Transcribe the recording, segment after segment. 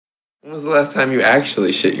When was the last time you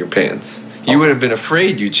actually shit your pants? You would have been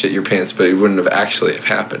afraid you'd shit your pants, but it wouldn't have actually have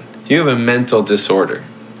happened. You have a mental disorder.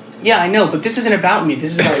 Yeah, I know, but this isn't about me.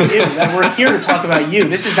 This is about you. We're here to talk about you.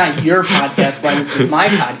 This is not your podcast, but this is my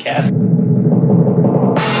podcast.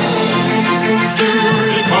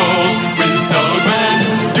 Duty calls with Doug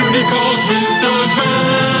Man. Duty calls with Doug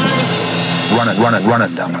Man. Run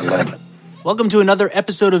it down my leg. Welcome to another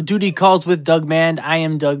episode of Duty Calls with Doug Man. I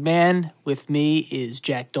am Doug Man. With me is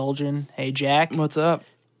Jack Dolgen. Hey, Jack. What's up?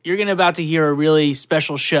 You're about to hear a really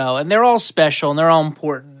special show, and they're all special and they're all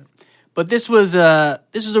important. But this was a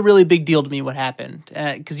really big deal to me. What happened?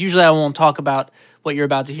 Because usually I won't talk about what you're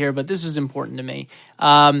about to hear, but this is important to me.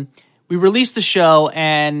 We released the show,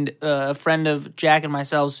 and a friend of Jack and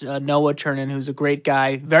myself, Noah Chernin, who's a great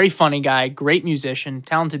guy, very funny guy, great musician,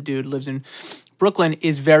 talented dude, lives in Brooklyn,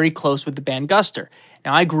 is very close with the band Guster.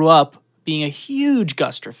 Now, I grew up being a huge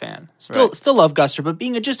Guster fan. Still love Guster, but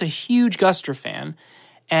being just a huge Guster fan,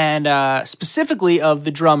 and specifically of the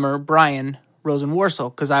drummer, Brian Rosenworcel,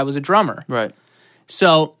 because I was a drummer. Right.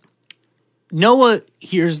 So Noah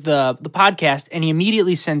hears the podcast, and he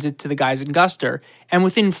immediately sends it to the guys in Guster. And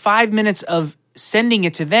within 5 minutes of sending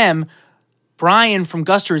it to them, Brian from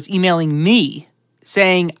Guster is emailing me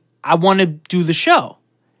saying, I want to do the show.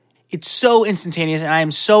 It's so instantaneous, and I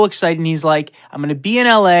am so excited. And he's like, I'm going to be in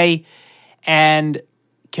LA, and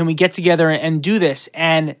can we get together and do this?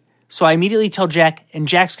 And so I immediately tell Jack, and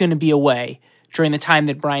Jack's going to be away during the time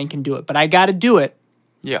that Brian can do it. But I got to do it.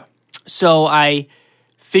 Yeah. So I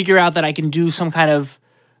figure out that I can do some kind of,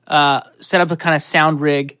 set up a kind of sound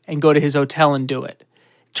rig and go to his hotel and do it.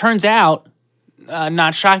 Turns out,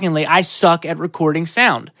 not shockingly, I suck at recording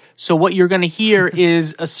sound. So what you're going to hear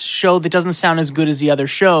is a show that doesn't sound as good as the other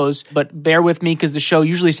shows, but bear with me because the show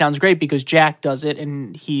usually sounds great because Jack does it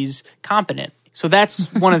and he's competent. So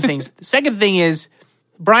that's one of the things. The second thing is,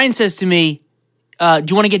 Brian says to me, do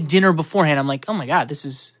you want to get dinner beforehand? I'm like, oh my God, this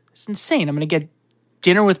is insane. I'm going to get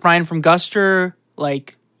dinner with Brian from Guster.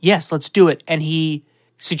 Like, yes, let's do it. And he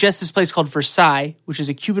suggests this place called Versailles, which is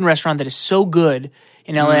a Cuban restaurant that is so good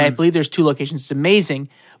in LA. I believe there's 2 locations. It's amazing.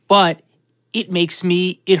 But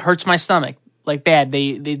it hurts my stomach like bad.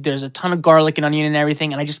 There's a ton of garlic and onion and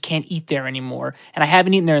everything, and I just can't eat there anymore. And I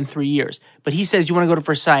haven't eaten there in 3 years. But he says, you want to go to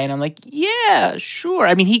Versailles? And I'm like, yeah, sure.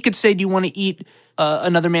 I mean, he could say, do you want to eat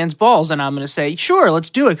another man's balls? And I'm going to say, sure, let's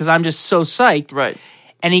do it, because I'm just so psyched. Right.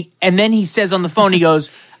 And then he says on the phone, he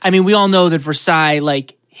goes, I mean, we all know that Versailles,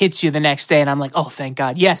 like, hits you the next day. And I'm like, oh, thank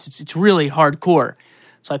God. Yes, it's really hardcore.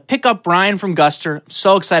 So I pick up Brian from Guster. I'm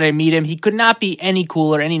so excited to meet him. He could not be any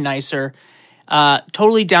cooler, any nicer.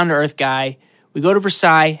 Totally down-to-earth guy. We go to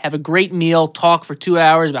Versailles, have a great meal, talk for 2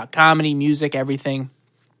 hours about comedy, music, everything.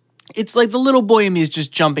 It's like the little boy in me is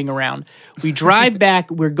just jumping around. We drive back.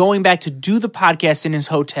 We're going back to do the podcast in his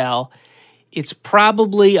hotel. It's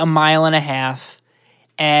probably a mile and a half,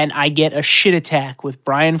 and I get a shit attack with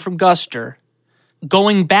Brian from Guster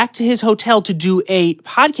going back to his hotel to do a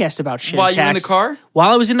podcast about shit attacks. While you were in the car?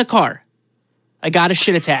 While I was in the car. I got a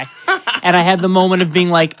shit attack. And I had the moment of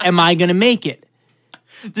being like, am I going to make it?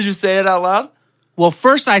 Did you say it out loud? Well,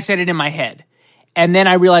 first I said it in my head. And then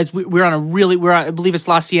I realized we're on I believe it's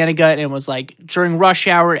La Cienega, and it was like during rush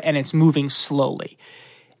hour, and it's moving slowly.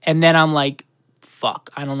 And then I'm like,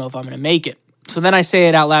 fuck, I don't know if I'm going to make it. So then I say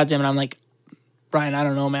it out loud to him, and I'm like, Brian, I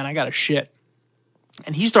don't know, man, I got a shit.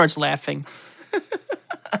 And he starts laughing.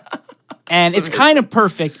 And it's kind of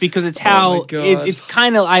perfect because it's how it's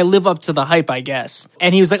kind of, I live up to the hype, I guess.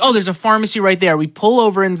 And he was like, oh, there's a pharmacy right there. We pull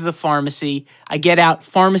over into the pharmacy. I get out.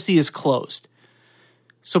 Pharmacy is closed.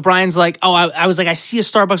 So Brian's like, oh, I was like, I see a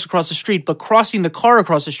Starbucks across the street, but crossing the car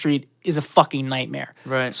across the street is a fucking nightmare.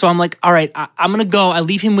 Right. So I'm like, all right, I'm going to go. I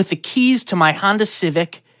leave him with the keys to my Honda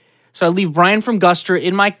Civic. So I leave Brian from Guster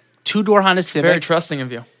in my 2-door Honda Civic. Very trusting of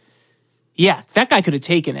you. Yeah, that guy could have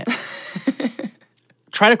taken it.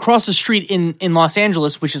 Try to cross the street in Los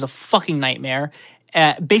Angeles, which is a fucking nightmare.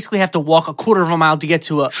 Basically have to walk a quarter of a mile to get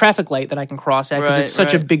to a traffic light that I can cross at because it's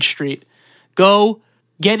such a big street. Go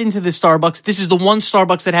get into the Starbucks. This is the one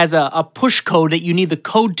Starbucks that has a push code that you need the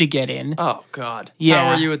code to get in. Oh, God. Yeah.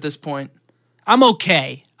 How are you at this point? I'm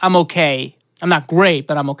okay. I'm not great,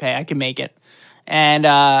 but I'm okay. I can make it. And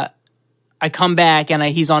I come back, and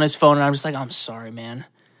he's on his phone, and I'm just like, I'm sorry, man.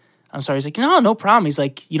 I'm sorry. He's like, no problem. He's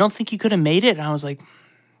like, you don't think you could have made it? And I was like,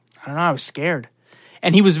 I don't know. I was scared.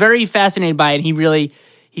 And he was very fascinated by it.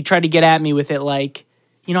 He tried to get at me with it like,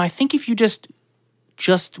 I think if you just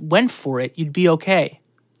went for it, you'd be okay.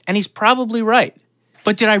 And he's probably right.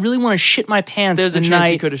 But did I really want to shit my pants There's a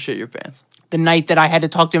chance you could have shit your pants. The night that I had to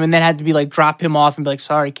talk to him and then had to be like, drop him off and be like,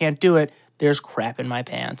 sorry, can't do it. there's crap in my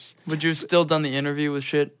pants. Would you have still done the interview with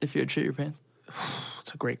shit if you had shit your pants?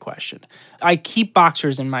 That's a great question. I keep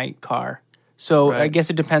boxers in my car, so Right. I guess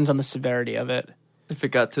it depends on the severity of it. If it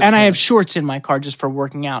got to And the I have point. shorts in my car just for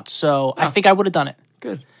working out, so I think I would have done it.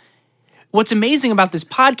 Good. What's amazing about this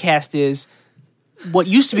podcast is what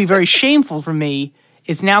used to be very shameful for me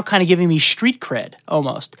is now kind of giving me street cred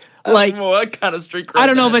almost. Like, Well, what kind of street cred? I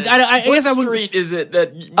don't know if that it's. is? I What guess I would. street is it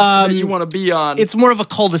that you want to be on? It's more of a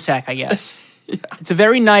cul-de-sac, I guess. It's a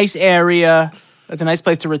very nice area. It's a nice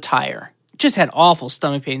place to retire. Just had awful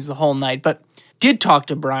stomach pains the whole night, but did talk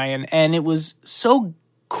to Brian, and it was so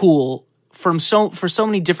cool for so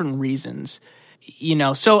many different reasons. You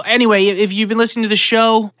know, so anyway, if you've been listening to the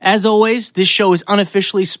show, as always, this show is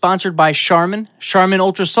unofficially sponsored by Charmin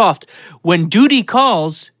Ultra Soft. When duty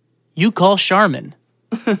calls, you call Charmin.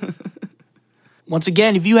 Once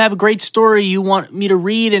again, if you have a great story you want me to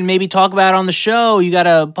read and maybe talk about on the show, you got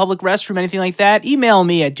a public restroom, anything like that, email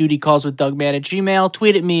me at dutycallswithdugman@gmail.com,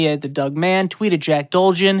 tweet at me at the Dougman, tweet at Jack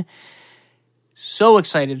Dolgen. So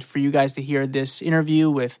excited for you guys to hear this interview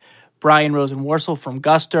with Brian Rosenworcel from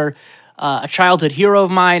Guster, a childhood hero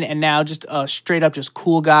of mine, and now just a straight up just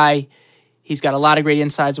cool guy. He's got a lot of great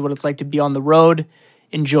insights of what it's like to be on the road.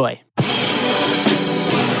 Enjoy.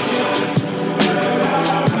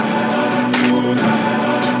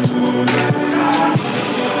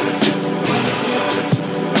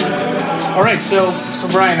 All right, so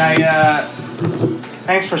Brian,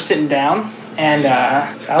 thanks for sitting down, and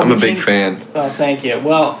I'm a big fan. Oh, thank you.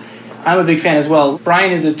 Well, I'm a big fan as well.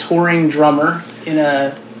 Brian is a touring drummer in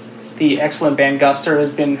the excellent band Guster. Has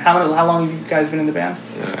been how long have you guys been in the band?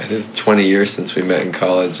 It is 20 years since we met in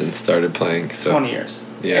college and started playing. So 20 years.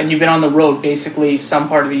 Yeah. And you've been on the road basically some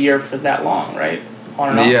part of the year for that long, right? On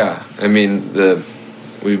and off. Yeah, I mean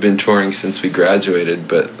we've been touring since we graduated,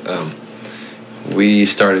 but we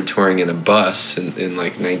started touring in a bus in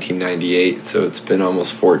like 1998, so it's been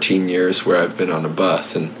almost 14 years where I've been on a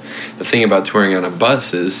bus. And the thing about touring on a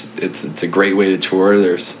bus is it's a great way to tour.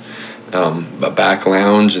 There's a back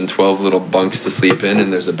lounge and 12 little bunks to sleep in,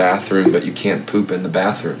 and there's a bathroom, but you can't poop in the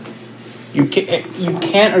bathroom. You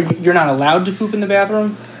can't, or you're not allowed to poop in the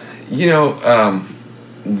bathroom? You know,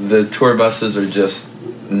 the tour buses are just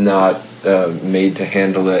not made to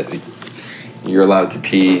handle it. You're allowed to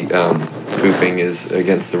pee. Pooping is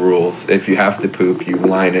against the rules. If you have to poop, you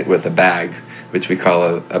line it with a bag, which we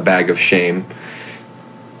call a bag of shame.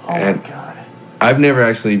 Oh And my God. I've never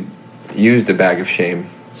actually used a bag of shame.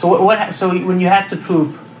 So what? So when you have to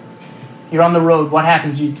poop, you're on the road. What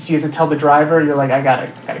happens? You have to tell the driver. You're like, I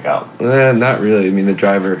gotta go. Not really. I mean, the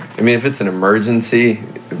driver. I mean, if it's an emergency,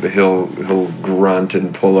 he'll grunt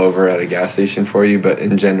and pull over at a gas station for you. But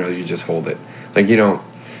in general, you just hold it. Like you don't.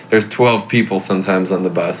 There's 12 people sometimes on the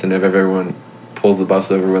bus, and if everyone pulls the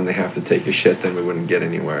bus over when they have to take a shit, then we wouldn't get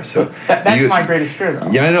anywhere. So That's my greatest fear,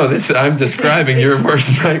 though. Yeah, I know. I'm describing your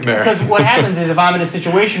worst nightmare. Because what happens is if I'm in a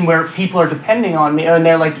situation where people are depending on me, and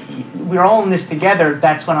they're like, we're all in this together,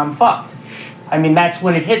 that's when I'm fucked. I mean, that's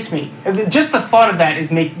when it hits me. Just the thought of that is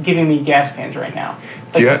giving me gas pans right now.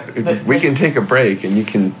 Like, we can take a break, and you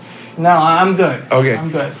can. No, I'm good. Okay,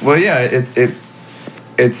 I'm good. Well, yeah,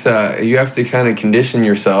 it's you have to kind of condition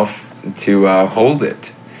yourself to hold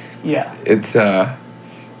it. Yeah. It's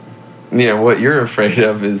what you're afraid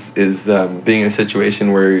of is being in a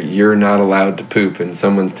situation where you're not allowed to poop, and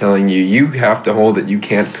someone's telling you have to hold it. You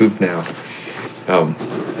can't poop now.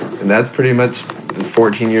 And that's pretty much the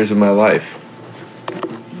 14 years of my life.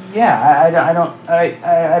 Yeah,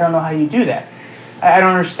 I don't know how you do that. I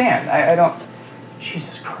don't understand. I don't.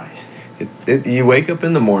 Jesus Christ. You wake up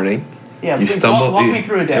in the morning. Yeah, you please stumble. walk me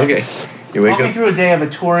through a day. Okay. You wake Walk up. me through a day of a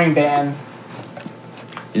touring band.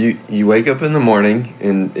 You wake up in the morning,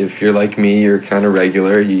 and if you're like me, you're kind of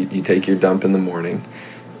regular. You take your dump in the morning.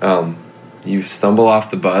 You stumble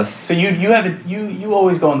off the bus. So you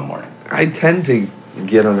always go in the morning. I tend to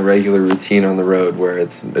get on a regular routine on the road where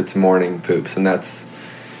it's morning poops, and that's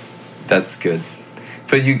good.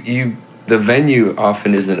 But the venue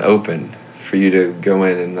often isn't open for you to go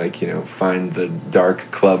in and find the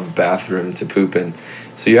dark club bathroom to poop in.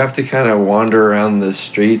 So you have to kind of wander around the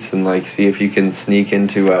streets and see if you can sneak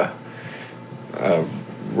into a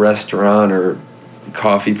restaurant or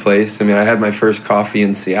coffee place. I mean, I had my first coffee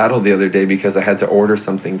in Seattle the other day because I had to order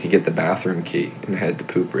something to get the bathroom key and I had to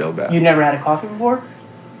poop real bad. You never had a coffee before?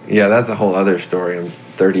 Yeah, that's a whole other story. I'm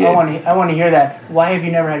 38. I want to hear that. Why have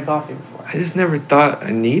you never had coffee before? I just never thought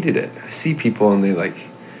I needed it. I see people and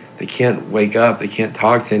they can't wake up, they can't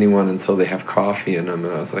talk to anyone until they have coffee in them,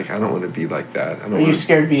 and I was like, I don't want to be like that. Are you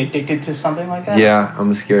scared to be addicted to something like that? Yeah,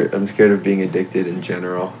 I'm scared of being addicted in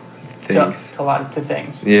general. things. to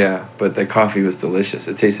things. Yeah, but the coffee was delicious.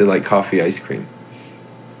 It tasted like coffee ice cream.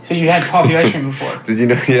 So you had coffee ice cream before? Did you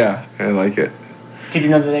know? Yeah, I like it. Did you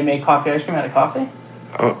know that they make coffee ice cream out of coffee?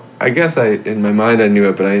 Oh, I guess in my mind I knew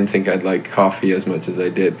it, but I didn't think I'd like coffee as much as I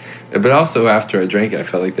did. But also after I drank it, I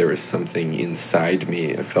felt like there was something inside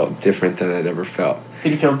me. It felt different than I'd ever felt.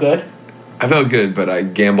 Did you feel good? I felt good, but I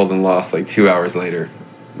gambled and lost like 2 hours later.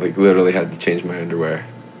 Like literally had to change my underwear.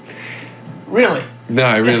 Really? No,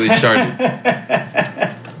 I really started.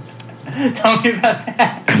 Tell me about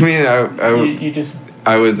that. I mean, You just...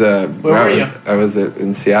 I was Where were you? I was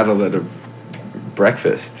in Seattle at a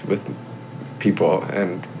breakfast with people,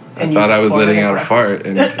 and I And thought you I was farted letting at out a fart,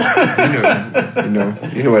 and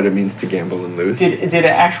you know what it means to gamble and lose. Did an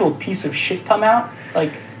actual piece of shit come out?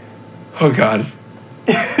 Like, Oh God.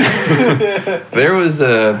 There was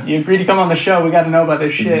you agreed to come on the show. We got to know about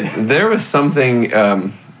this shit. There was something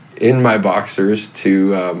in my boxers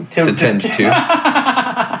to tend to.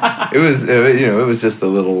 It was just a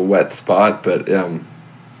little wet spot, but Did you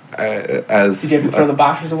have to throw the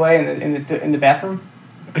boxers away in the bathroom?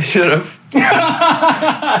 I should have.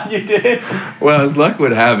 You did? Well, as luck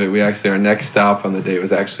would have it, our next stop on the date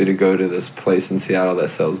was actually to go to this place in Seattle that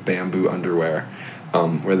sells bamboo underwear,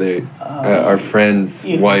 where our friend's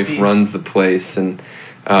wife runs the place, and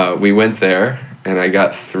we went there, and I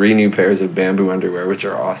got 3 new pairs of bamboo underwear, which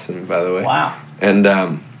are awesome, by the way. Wow. And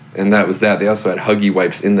that was that. They also had Huggy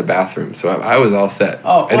wipes in the bathroom, so I was all set.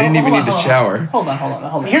 Oh, I didn't even need to shower. Hold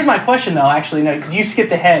on. Here's my question, though. Actually, no, because you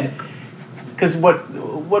skipped ahead. Because what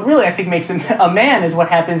really I think makes a man is what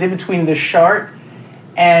happens in between the shart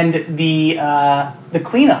and the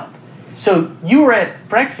cleanup. So you were at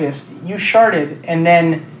breakfast, you sharted, and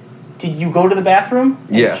then did you go to the bathroom?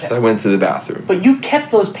 Yes, I went to the bathroom. But you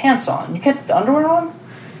kept those pants on. You kept the underwear on?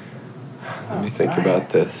 Let me think about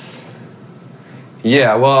this.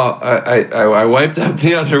 Yeah, well, I wiped up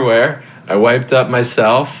the underwear. I wiped up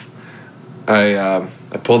myself. I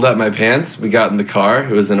pulled up my pants. We got in the car.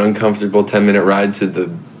 It was an uncomfortable 10-minute ride to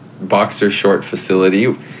the boxer short facility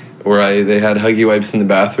where they had Huggy wipes in the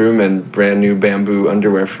bathroom and brand new bamboo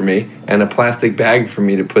underwear for me and a plastic bag for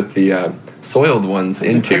me to put the soiled ones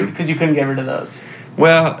into. Because you couldn't get rid of those.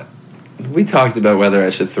 Well, we talked about whether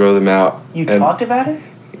I should throw them out. You talked about it?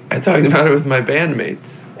 I talked about it with my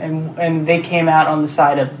bandmates. And they came out on the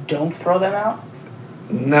side of don't throw them out?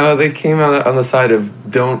 No, they came out on the side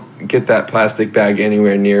of don't get that plastic bag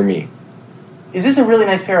anywhere near me. Is this a really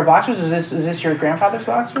nice pair of boxers? Is this your grandfather's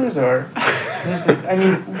boxers, or is this? I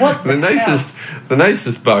mean, what the The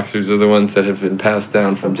nicest boxers are the ones that have been passed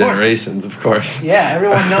down from generations, of course. Yeah,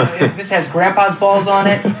 everyone knows this has grandpa's balls on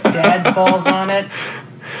it, dad's balls on it.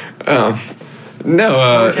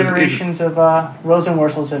 No, 4 generations of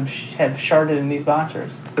Rosenworcels have sharted in these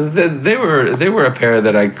boxers. They were a pair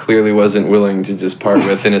that I clearly wasn't willing to just part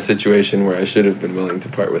with in a situation where I should have been willing to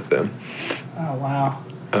part with them. Oh wow.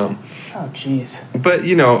 Oh jeez. But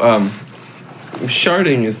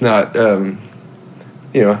sharding is not.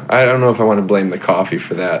 I don't know if I want to blame the coffee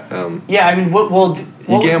for that. Yeah, I mean,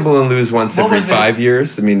 you gamble and lose once every 5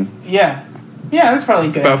 years. I mean. Yeah, that's probably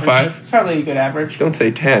a good. About average. 5. It's probably a good average. Don't say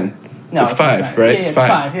 10. No, it's 5, right? Yeah, it's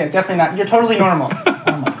 5. Yeah, definitely not. You're totally normal.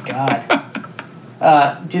 Oh my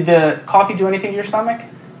god. Did the coffee do anything to your stomach?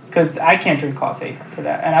 Because I can't drink coffee for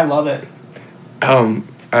that, and I love it.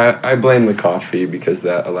 I blame the coffee because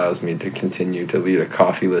that allows me to continue to lead a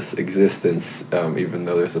coffeeless existence, even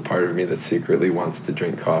though there's a part of me that secretly wants to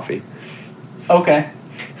drink coffee. Okay.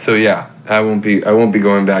 So yeah, I won't be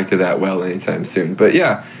going back to that well anytime soon. But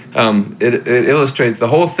yeah, it illustrates the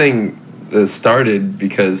whole thing started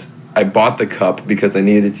because I bought the cup because I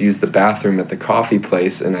needed to use the bathroom at the coffee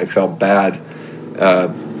place, and I felt bad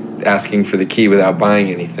asking for the key without buying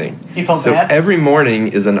anything. You felt bad? So every morning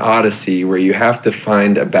is an odyssey where you have to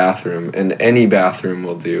find a bathroom, and any bathroom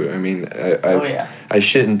will do. I mean, I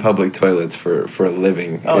shit in public toilets for a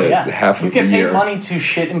living. Oh yeah, half you of the get year. paid money to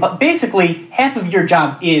shit, but basically half of your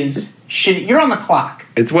job is shit. You're on the clock.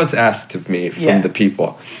 It's what's asked of me from the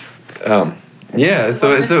people. So it's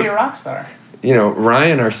to be a rock star.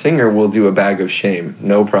 Ryan, our singer, will do a bag of shame,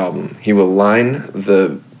 no problem. He will line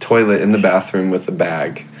the toilet in the bathroom with a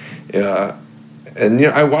bag. And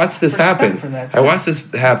I watched this happen. For that, I watched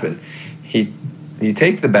this happen. You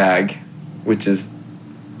take the bag, which is,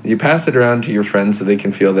 you pass it around to your friends so they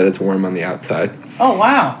can feel that it's warm on the outside. Oh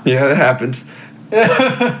wow! Yeah, that happens.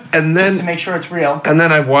 And then just to make sure it's real. And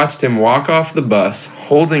then I've watched him walk off the bus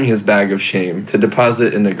holding his bag of shame to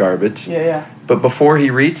deposit in the garbage. Yeah. But before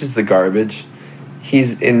he reaches the garbage,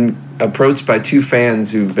 he's in approached by two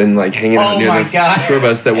fans who've been like hanging out near the tour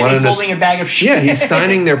bus that and wanted he's to. holding a bag of shit. Yeah, he's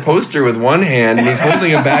signing their poster with one hand, and he's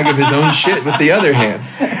holding a bag of his own shit with the other hand.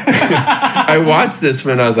 I watched this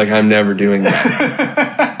when I was like, I'm never doing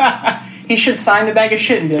that. He should sign the bag of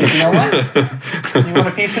shit and be like, you know what? You want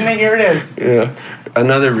a piece of me? Here it is. Yeah.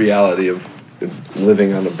 Another reality of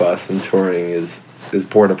living on a bus and touring is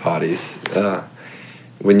porta potties.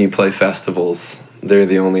 When you play festivals, they're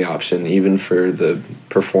the only option, even for the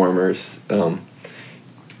performers.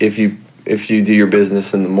 If you do your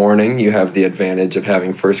business in the morning, you have the advantage of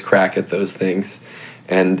having first crack at those things.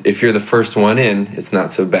 And if you're the first one in, it's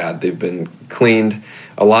not so bad. They've been cleaned.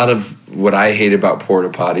 A lot of what I hate about porta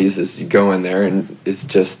potties is you go in there and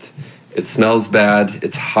it smells bad,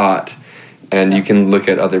 it's hot, and you can look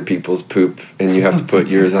at other people's poop and you have to put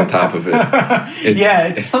yours on top of it.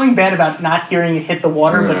 It's something bad about not hearing it hit the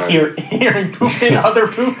water, but hearing poop in other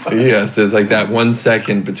poop. Yes, there's like that 1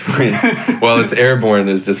 second between while it's airborne,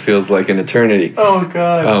 it just feels like an eternity. Oh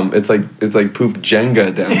god. It's like poop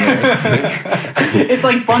Jenga down there. It's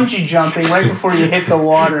like bungee jumping right before you hit the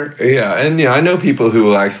water. Yeah, and I know people who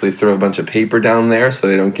will actually throw a bunch of paper down there so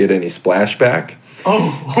they don't get any splashback.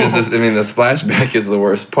 Because the splashback is the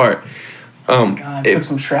worst part. God, took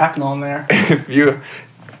some shrapnel in there. If you,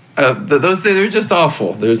 they're just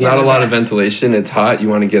awful. There's not a lot of ventilation. It's hot. You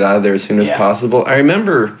want to get out of there as soon as possible. I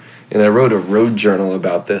remember, and I wrote a road journal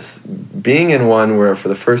about this, being in one where for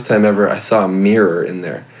the first time ever I saw a mirror in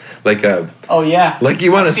there. Like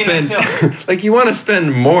you want to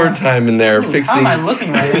spend more time in there fixing. How am I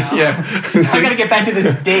looking right now? I gotta get back to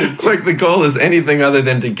this date. Like the goal is anything other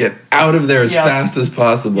than to get out of there as fast as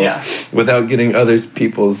possible without getting other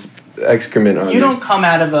people's excrement on you. You don't come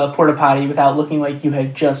out of a porta potty without looking like you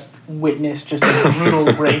had just witnessed just a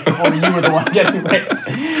brutal rape, or you were the one getting raped.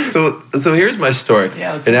 So here's my story.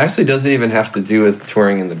 It actually doesn't even have to do with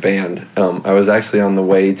touring in the band. I was actually on the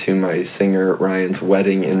way to my singer Ryan's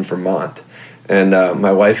wedding in Vermont, and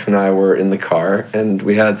my wife and I were in the car, and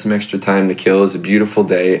we had some extra time to kill. It was a beautiful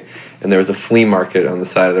day, and there was a flea market on the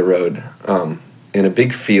side of the road in a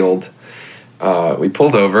big field. We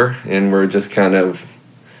pulled over, and we're just kind of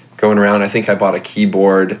going around. I think I bought a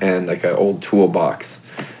keyboard and like an old toolbox.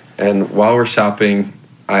 And while we're shopping,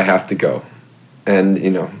 I have to go. And,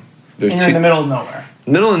 you're in the middle of nowhere.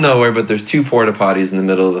 Middle of nowhere, but there's two porta potties in the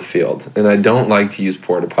middle of the field. And I don't like to use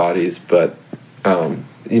porta potties, but,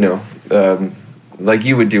 like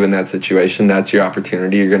you would do in that situation, that's your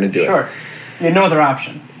opportunity. You're going to do it. Sure. You had no other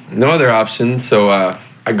option. No other option. So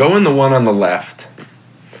I go in the one on the left.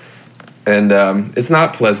 And it's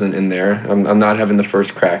not pleasant in there. I'm not having the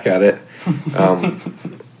first crack at it.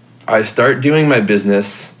 I start doing my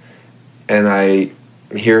business, and I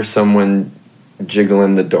hear someone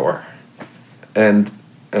jiggling the door. And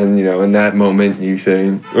in that moment, you say,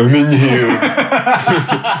 I'm in here.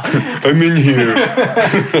 I'm in here.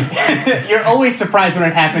 You're always surprised when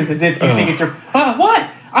it happens, as if you think it's your... what?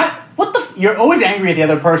 You're always angry at the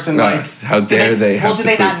other person. How dare they have do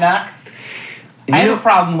they not knock? I have a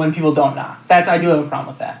problem when people don't knock. I do have a problem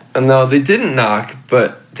with that. No, they didn't knock,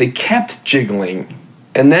 but they kept jiggling,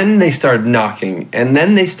 and then they started knocking, and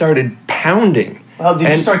then they started pounding. Well,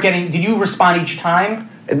 did you respond each time?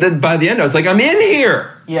 And then by the end, I was like, I'm in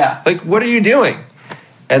here! Yeah. Like, what are you doing?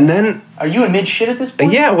 And then... Are you in mid-shit at this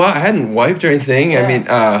point? Yeah, well, I hadn't wiped or anything. Yeah. I mean,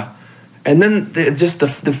 and then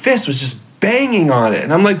the fist was just banging on it,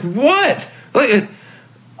 and I'm like, what?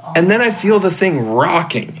 And then I feel the thing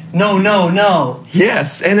rocking. No.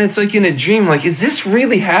 Yes, and it's like in a dream. Like, is this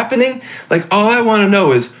really happening? Like, all I want to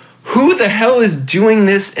know is who the hell is doing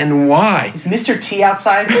this and why? Is Mr. T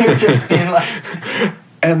outside just being like?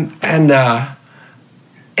 And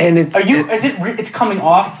it's it's coming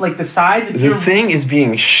off like the sides? The thing is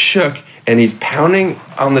being shook, and he's pounding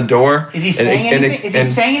on the door. Is he saying anything? Is he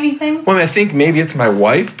saying anything? Well, I think maybe it's my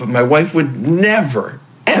wife, but my wife would never.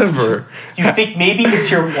 Ever. You think maybe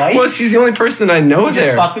it's your wife? Well, she's the only person I know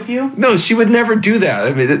there. Just fuck with you? No, she would never do that.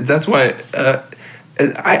 I mean, that's why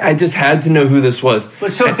I just had to know who this was.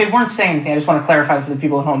 But so if they weren't saying anything, I just want to clarify for the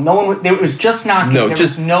people at home. No one. It was just knocking.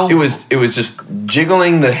 No, It was just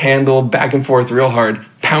jiggling the handle back and forth real hard,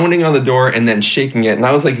 pounding on the door, and then shaking it. And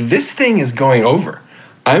I was like, this thing is going over.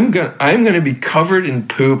 I'm gonna be covered in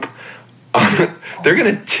poop. They're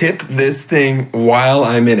gonna tip this thing while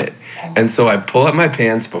I'm in it. And so I pull up my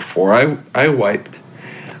pants before I wiped,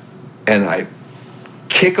 and I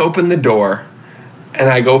kick open the door, and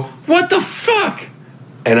I go, what the fuck?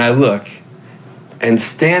 And I look, and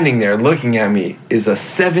standing there looking at me is a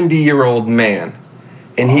 70-year-old man.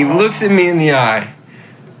 And he looks at me in the eye,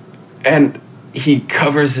 and he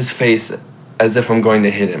covers his face as if I'm going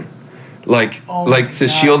to hit him. like Oh my to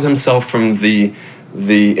God. shield himself from the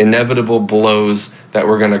inevitable blows that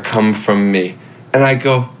were gonna come from me. And I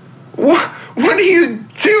go, what are you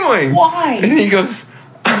doing? Why? And he goes,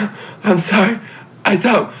 I'm sorry. I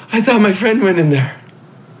thought my friend went in there.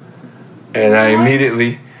 And I What?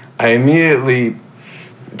 immediately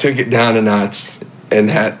took it down a notch and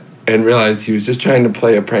realized he was just trying to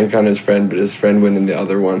play a prank on his friend, but his friend went in the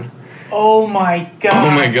other one. Oh my God.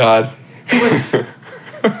 Oh my God. It was.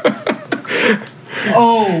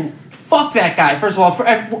 Oh, fuck that guy. First of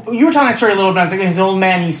all, you were telling that story a little bit. I was like, he's an old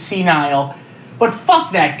man, he's senile. But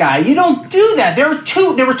fuck that guy. You don't do that. There were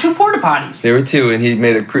two porta potties. There were two, and he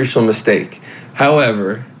made a crucial mistake.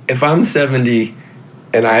 However, if I'm 70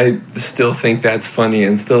 and I still think that's funny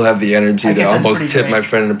and still have the energy I to guess that's almost pretty tip great. my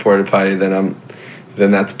friend in a porta potty, then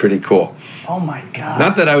that's pretty cool. Oh my God.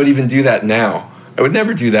 Not that I would even do that now. I would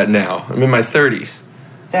never do that now. I'm in my 30s.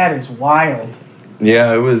 That is wild.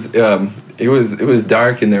 Yeah, it was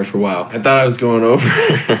dark in there for a while. I thought I was going over.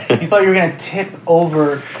 You thought you were going to tip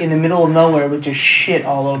over in the middle of nowhere with just shit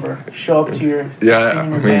all over. Show up to your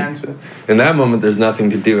senior bands with... In that moment, there's nothing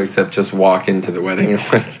to do except just walk into the wedding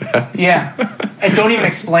like that. Yeah. And don't even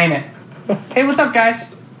explain it. Hey, what's up,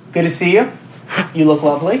 guys? Good to see you. You look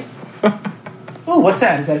lovely. Ooh, what's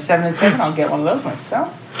that? Is that a 7 and 7? I'll get one of those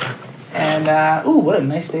myself. And, ooh, what a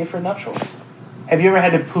nice day for nuptials. Have you ever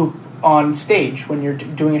had to poop on stage when you're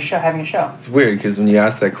doing a show, having a show? It's weird because when you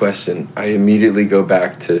ask that question, I immediately go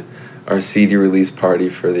back to our CD release party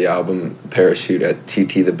for the album Parachute at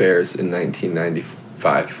TT the Bears in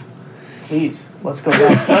 1995. Please, let's go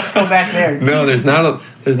back. Let's go back there. No, there's not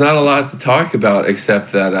a lot to talk about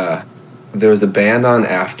except that there was a band on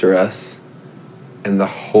after us, and the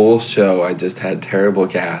whole show I just had terrible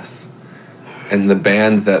gas. And the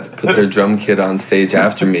band that put their drum kit on stage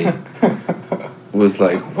after me was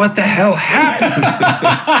like, "What the hell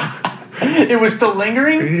happened?" It was still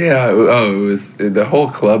lingering? Yeah. Oh, it was the whole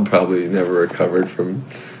club probably never recovered from.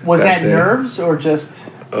 Was that day. nerves or just...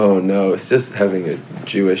 Oh no, it's just having a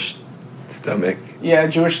Jewish stomach. Yeah,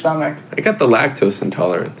 Jewish stomach. I got the lactose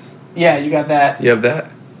intolerance. Yeah, you got that. You have that?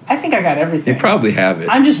 I think I got everything. You probably have it.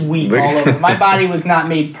 I'm just weak all over. My body was not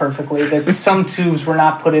made perfectly. That some tubes were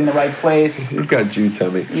not put in the right place. You've got Jew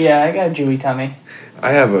tummy. Yeah, I got a Jewy tummy.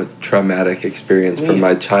 I have a traumatic experience from Please.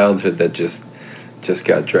 my childhood that just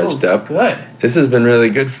got dredged Oh, up. Good. This has been really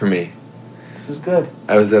good for me. This is good.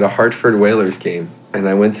 I was at a Hartford Whalers game, and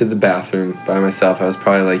I went to the bathroom by myself. I was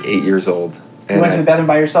probably like 8 years old. You went to the bathroom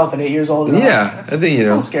by yourself at 8 years old? Yeah, That's, I think, it's a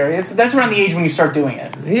little scary. That's around the age when you start doing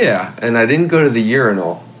it. Yeah, and I didn't go to the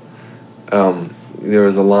urinal. There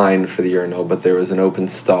was a line for the urinal, but there was an open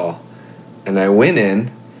stall. And I went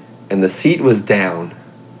in, and the seat was down,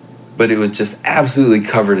 but it was just absolutely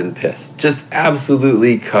covered in piss. Just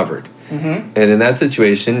absolutely covered. Mm-hmm. And in that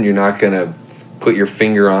situation, you're not going to put your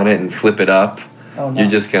finger on it and flip it up. Oh, no. You're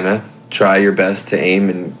just going to try your best to aim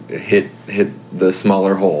and hit the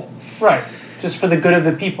smaller hole. Right. Just for the good of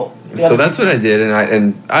the people. So that's what I did,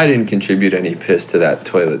 and I didn't contribute any piss to that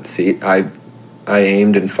toilet seat. I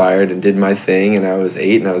aimed and fired and did my thing, and I was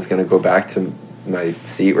 8, and I was going to go back to my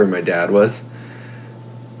seat where my dad was.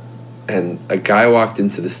 And a guy walked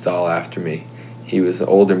into the stall after me. He was an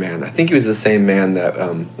older man. I think he was the same man that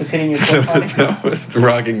Was hitting your porta potty? that was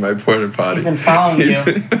rocking my porta potty. He's been following you.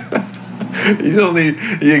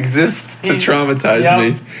 He exists to traumatize Yep.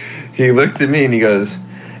 me. He looked at me and he goes,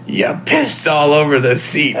 "You pissed all over the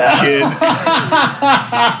seat, kid."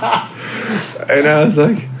 And I was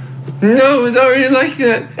like, "No, it was already like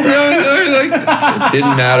that. No, it was already like that." It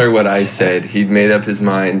didn't matter what I said. He'd made up his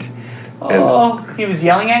mind. And Oh, he was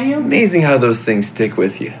yelling at you? amazing how those things stick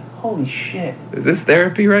with you. Holy shit. Is this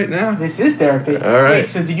therapy right now? This is therapy. All right. Wait,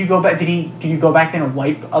 so did you go back? Did you go back there and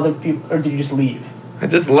wipe other people, or did you just leave? I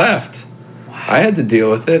just left. I had to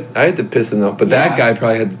deal with it. I had to piss in the... But Yeah. that guy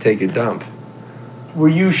probably had to take a dump. Were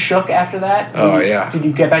you shook after that? Oh, Did you- yeah. Did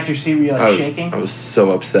you get back to your seat? Were you like shaking? I was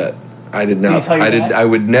so upset. I did not. you tell your dad? I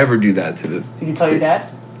would never do that to the... Did you tell your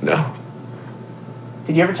dad? No.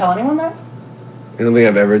 Did you ever tell anyone that? I don't think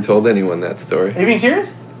I've ever told anyone that story. Are you being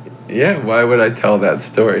serious? Yeah, why would I tell that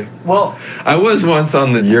story? Well, I was once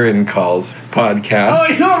on the Urine Calls podcast. oh,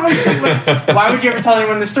 you know what I'm saying? Why would you ever tell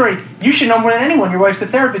anyone the story? You should know more than anyone. Your wife's a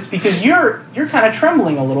therapist because you're kind of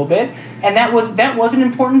trembling a little bit, and that was an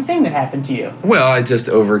important thing that happened to you. Well, I just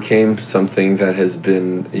overcame something that has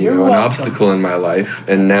been, You're an welcome. obstacle in my life,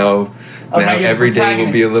 and now now you're the every day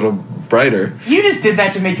will be a protagonist. little brighter. You just did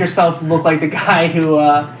that to make yourself look like the guy who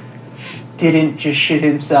didn't just shit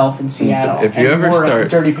himself in Seattle. If you and ever wore a start-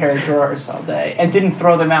 dirty pair of drawers all day and didn't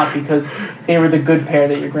throw them out because they were the good pair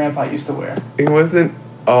that your grandpa used to wear. It wasn't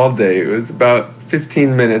all day. It was about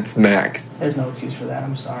 15 minutes max. There's no excuse for that.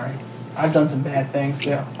 I'm sorry. I've done some bad things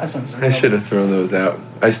too. I've done some. I should have thrown those out.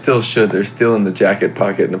 I still should. They're still in the jacket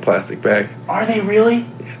pocket in a plastic bag. Are they really?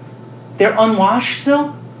 Yes. They're unwashed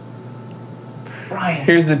still? Brian.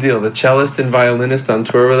 Here's the deal. The cellist and violinist on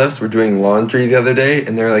tour with us were doing laundry the other day,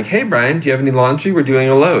 and they're like, "Hey, Brian, do you have any laundry? We're doing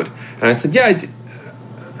a load." And I said, "Yeah, I do."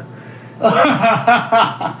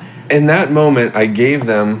 In that moment, I gave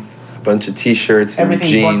them a bunch of T-shirts and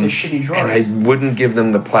Everything you want, the jeans, shitty drawers. and I wouldn't give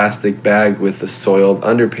them the plastic bag with the soiled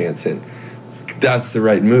underpants in. That's the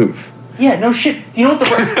right move. Yeah, no shit. Do you know what the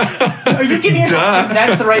right... Are you giving yourself... Duh.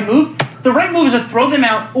 That's the right move? The right move is to throw them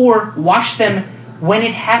out or wash them when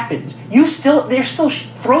it happens.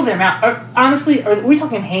 Throw them out. Honestly, are we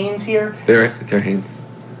talking Hanes here? They're Hanes.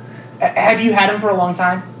 Have you had them for a long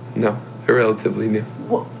time? No, they're relatively new.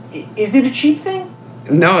 Well, is it a cheap thing?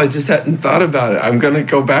 No, I just hadn't thought about it. I'm gonna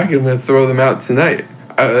go back and I'm gonna throw them out tonight.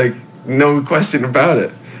 No question about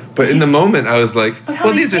it. But in the moment, I was like, But how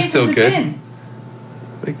 "Well, many these are days still has it good." been?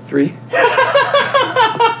 Like 3.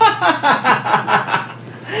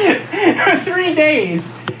 3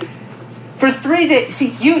 days. For 3 days. See,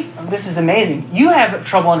 this is amazing. You have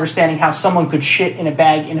trouble understanding how someone could shit in a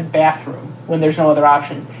bag in a bathroom when there's no other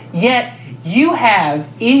options. Yet, you have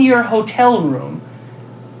in your hotel room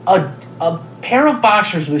a pair of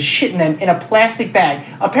boxers with shit in them in a plastic bag.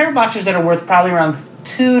 A pair of boxers that are worth probably around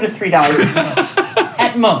 $2 to $3 at most.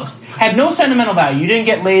 At most. Have no sentimental value. You didn't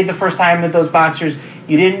get laid the first time with those boxers.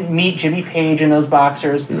 You didn't meet Jimmy Page in those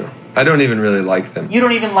boxers. No, I don't even really like them. You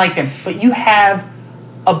don't even like them. But you have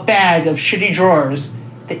a bag of shitty drawers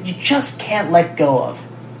that you just can't let go of.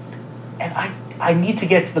 And I need to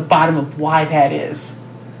get to the bottom of why that is.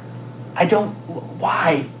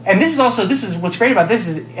 Why? And this is what's great about this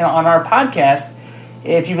is on our podcast,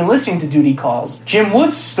 if you've been listening to Duty Calls, Jim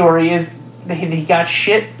Wood's story is that he got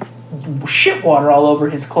shit water all over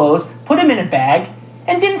his clothes, put him in a bag,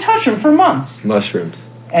 and didn't touch him for months. Mushrooms.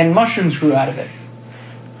 And mushrooms grew out of it.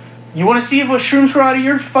 You want to see if mushrooms grew out of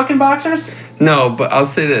your fucking boxers? No, but I'll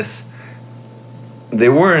say this. They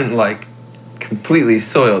weren't, completely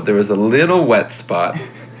soiled. There was a little wet spot,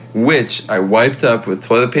 which I wiped up with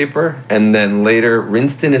toilet paper, and then later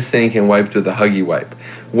rinsed in a sink and wiped with a Huggy wipe.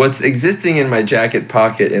 What's existing in my jacket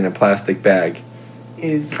pocket in a plastic bag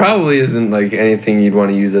probably isn't, anything you'd want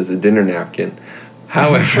to use as a dinner napkin.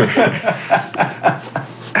 However,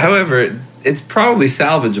 it's probably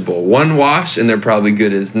salvageable. One wash, and they're probably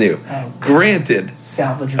good as new. Oh, Granted,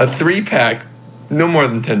 salvageable. a 3-pack, no more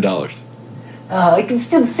than $10. Oh, I can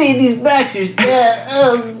still save these boxers.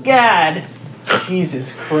 Oh, God.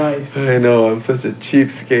 Jesus Christ. I know, I'm such a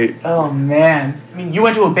cheapskate. Oh, man. I mean, you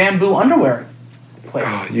went to a bamboo underwear place.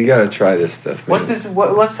 Oh, you gotta try this stuff, man. What's this?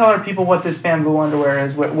 Let's tell our people what this bamboo underwear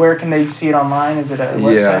is. Where can they see it online? Is it a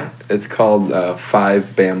website? Yeah, it's called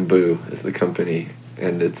 5 Bamboo is the company,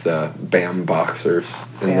 and it's Bam Boxers,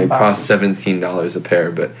 and Bam they cost Boxers. $17 a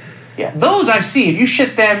pair. But Yeah, those I see. If you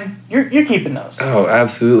shit them, you're keeping those. oh,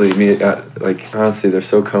 absolutely. I mean, honestly, they're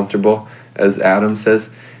so comfortable. As Adam says,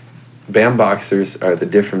 Bam Boxers are the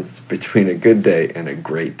difference between a good day and a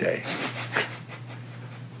great day.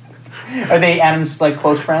 Are they Adam's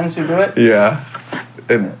close friends who do it? Yeah,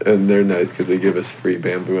 and they're nice because they give us free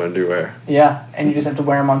bamboo underwear. Yeah, and you just have to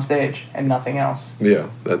wear them on stage and nothing else. Yeah,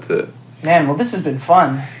 that's it. Man, well, this has been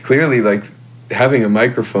fun. Clearly, having a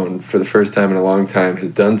microphone for the first time in a long time has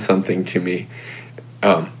done something to me.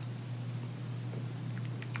 It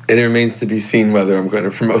remains to be seen whether I'm going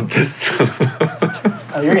to promote this.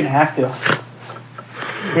 Oh, you're gonna have to.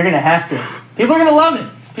 You're gonna have to. People are gonna love it.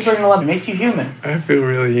 People are gonna love it. It makes you human. I feel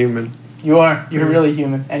really human. You are. You're really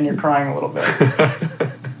human, and you're crying a little bit.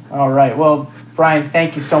 All right. Well, Brian,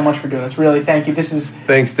 thank you so much for doing this. Really, thank you. This is.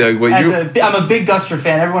 Thanks, Doug. I'm a big Guster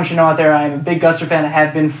fan. Everyone should know out there I am a big Guster fan. I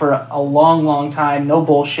have been for a long, long time. No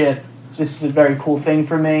bullshit. This is a very cool thing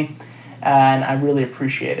for me, and I really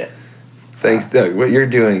appreciate it. Thanks, Doug. What you're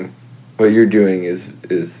doing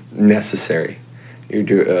is necessary.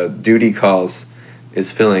 Duty Calls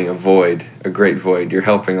is filling a void, a great void. You're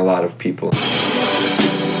helping a lot of people.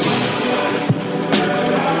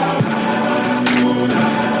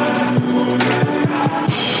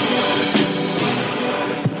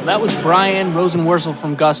 That was Brian Rosenworcel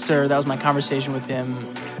from Guster. That was my conversation with him.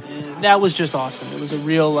 That was just awesome. It was a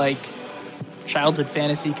real childhood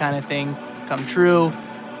fantasy kind of thing come true.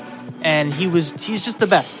 And he's just the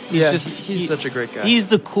best. He's such a great guy. He's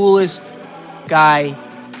the coolest guy.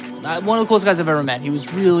 One of the coolest guys I've ever met. He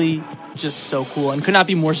was really just so cool and could not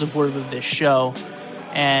be more supportive of this show.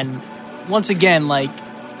 And once again,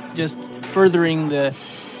 just furthering the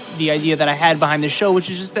idea that I had behind the show, which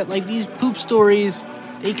is just that these poop stories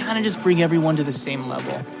they kind of just bring everyone to the same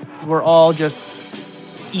level. We're all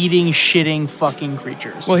just eating, shitting, fucking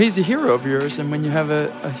creatures. Well, he's a hero of yours, and when you have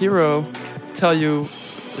a hero tell you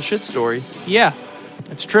the shit story, yeah,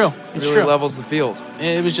 it's true. It's really true. levels the field.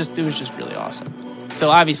 It was just really awesome. So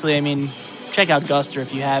obviously, I mean, check out Guster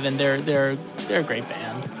if you haven't. They're a great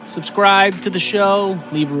band. Subscribe to the show,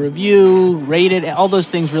 leave a review, rate it. All those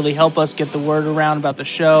things really help us get the word around about the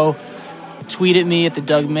show. Tweet at me at the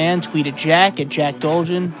Doug Man. Tweet at Jack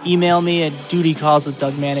Dolgen. Email me at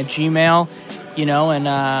dutycallswithdugman@gmail. You know, and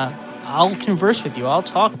I'll converse with you. I'll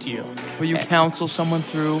talk to you. Will you counsel someone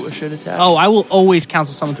through a shit attack? Oh, I will always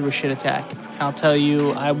counsel someone through a shit attack. I'll tell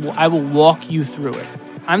you, I will walk you through it.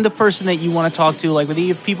 I'm the person that you want to talk to, like with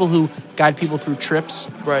the people who guide people through trips.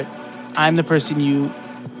 Right. I'm the person you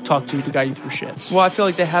talk to guide you through shits. Well, I feel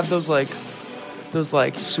like they have those suicide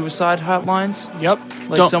hotlines. Yep.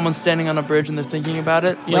 Like someone's standing on a bridge and they're thinking about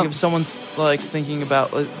it. Yep. Like if someone's like thinking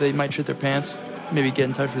about they might shit their pants, maybe get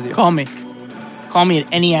in touch with you. Call me. Call me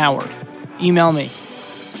at any hour. Email me.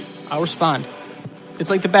 I'll respond. It's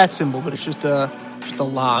like the bat symbol, but it's just a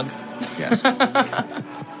log. Yes.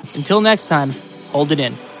 Until next time, hold it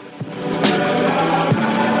in.